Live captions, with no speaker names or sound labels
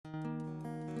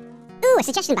a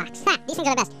suggestion box. Ha, these things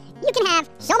are the best. You can have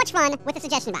so much fun with the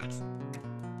suggestion box.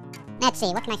 Let's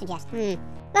see, what can I suggest?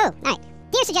 Oh, alright.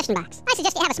 Dear suggestion box, I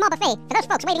suggest you have a small buffet for those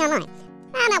folks waiting online.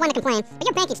 I'm not one to complain, but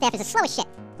your banking staff is as slow as shit.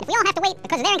 And if we all have to wait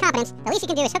because of their incompetence, the least you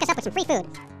can do is hook us up with some free food.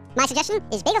 My suggestion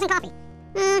is bagels and coffee.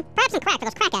 Perhaps some crack for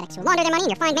those crack addicts who launder their money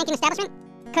in your fine banking establishment.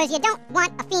 Because you don't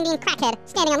want a fiending crackhead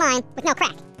standing in line with no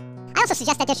crack. I also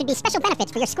suggest that there should be special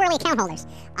benefits for your squirrely account holders.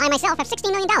 I myself have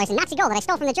 $16 million in Nazi gold that I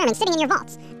stole from the Germans sitting in your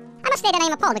vaults. I must say that I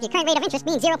am appalled with your current rate of interest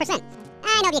being 0%.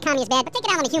 I know the economy is bad, but take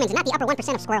it out on the humans and not the upper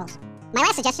 1% of squirrels. My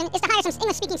last suggestion is to hire some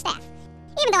English-speaking staff.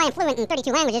 Even though I am fluent in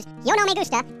 32 languages, yo no me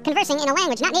gusta, conversing in a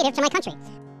language not native to my country.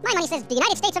 My money says the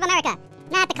United States of America,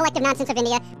 not the collective nonsense of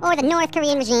India or the North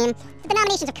Korean regime. The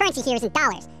denominations of currency here is in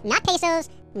dollars, not pesos,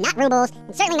 not rubles,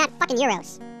 and certainly not fucking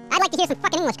euros. I'd like to hear some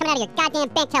fucking English coming out of your goddamn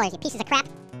bank tellers, you pieces of crap.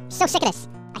 I'm so sick of this.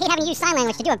 I hate having to use sign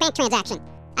language to do a bank transaction.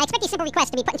 I expect these simple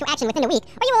requests to be put into action within a week,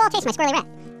 or you will all taste my squirrely wrath.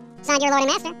 Signed, your lord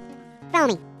and master,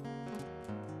 Foamy.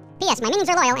 P.S. My minions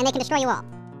are loyal and they can destroy you all.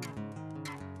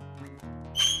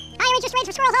 Higher interest rates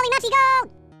for squirrels holding Nazi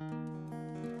gold!